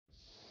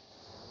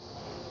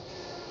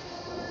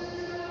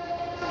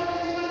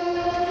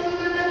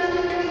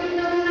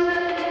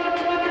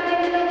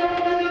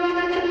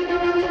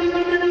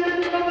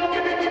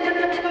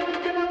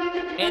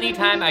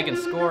anytime I can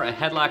score a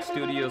Headlock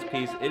Studios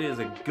piece, it is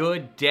a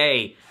good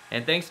day.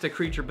 And thanks to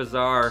Creature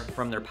Bazaar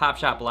from their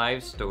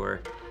PopShopLive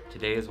store,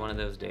 today is one of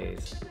those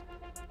days.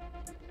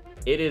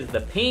 It is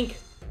the pink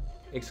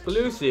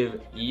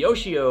exclusive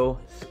Yoshio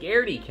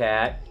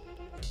Scaredy-Cat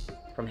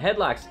from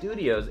Headlock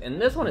Studios, and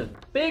this one is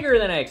bigger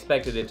than I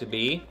expected it to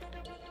be.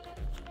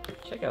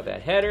 Check out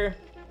that header.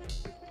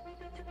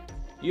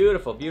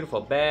 Beautiful, beautiful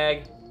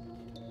bag.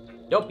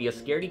 Don't be a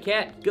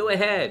scaredy-cat, go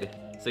ahead.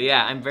 So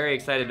yeah, I'm very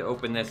excited to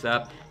open this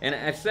up. And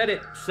I've said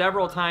it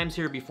several times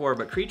here before,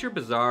 but Creature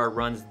Bazaar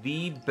runs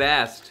the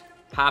best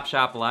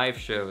PopShopLive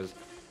shows.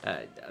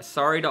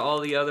 Sorry to all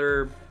the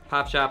other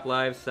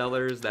PopShopLive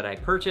sellers that I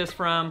purchase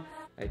from.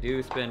 I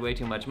do spend way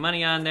too much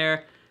money on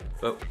there.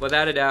 But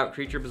without a doubt,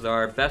 Creature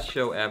Bazaar, best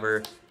show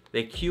ever.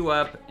 They queue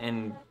up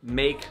and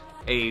make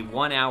a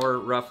 1 hour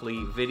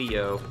roughly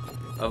video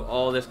of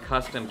all this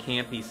custom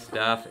campy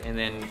stuff, and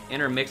then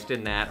intermixed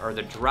in that are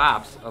the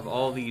drops of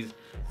all these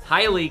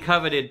highly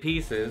coveted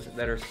pieces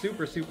that are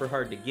super, super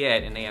hard to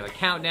get, and they have a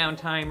countdown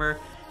timer,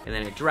 and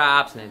then it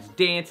drops, and it's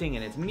dancing,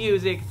 and it's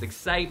music, it's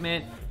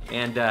excitement,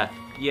 and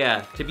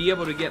yeah, to be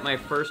able to get my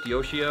first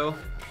Yoshio,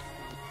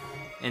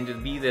 and to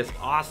be this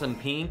awesome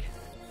pink,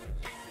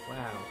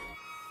 wow,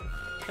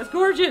 that's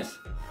gorgeous!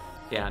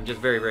 Yeah, I'm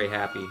just very, very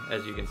happy,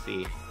 as you can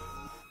see.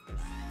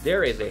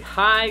 There is a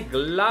high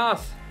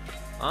gloss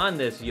on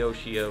this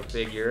Yoshio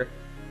figure.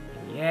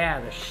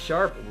 Yeah, the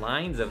sharp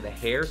lines of the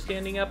hair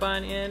standing up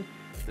on end,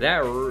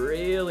 that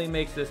really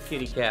makes this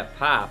kitty cat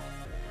pop.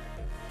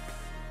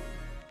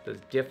 Those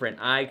different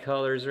eye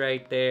colors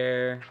right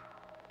there,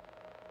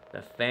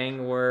 the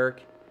fang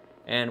work,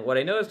 and what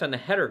I noticed on the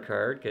header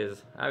card,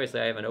 because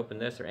obviously I haven't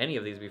opened this or any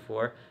of these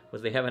before,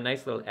 was they have a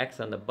nice little X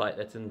on the butt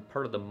that's in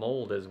part of the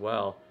mold as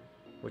well,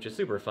 which is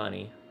super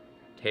funny.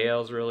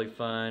 Tail's really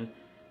fun,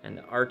 and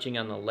the arching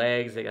on the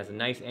legs, it has a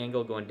nice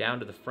angle going down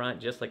to the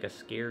front, just like a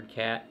scared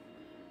cat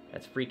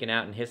that's freaking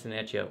out and hissing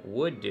at you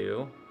would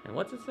do. And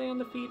what's it say on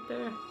the feet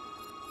there?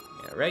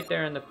 Yeah, right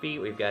there on the feet,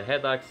 we've got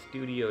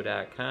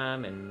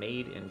headlockstudio.com and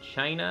made in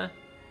China.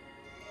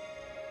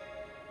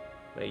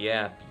 But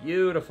yeah,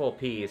 beautiful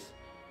piece.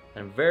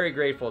 I'm very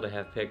grateful to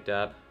have picked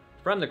up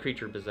from the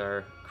Creature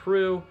Bazaar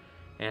crew.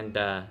 And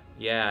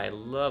yeah, I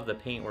love the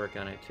paintwork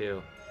on it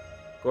too.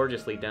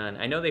 Gorgeously done.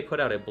 I know they put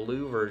out a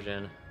blue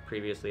version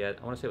previously. I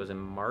want to say it was in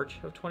March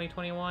of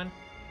 2021.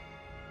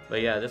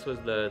 But yeah, this was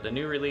the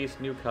new release,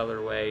 new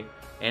colorway.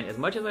 And as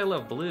much as I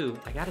love blue,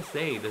 I gotta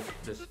say,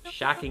 this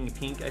shocking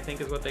pink, I think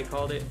is what they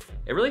called it,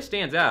 it really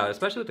stands out,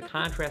 especially with the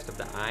contrast of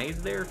the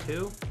eyes there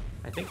too.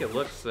 I think it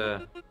looks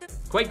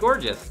quite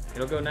gorgeous.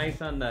 It'll go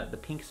nice on the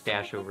pink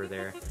stash over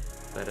there.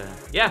 But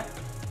yeah,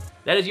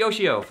 that is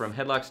Yoshio from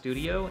Headlock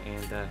Studio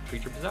and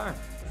Creature Bazaar.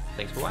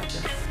 Thanks for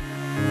watching.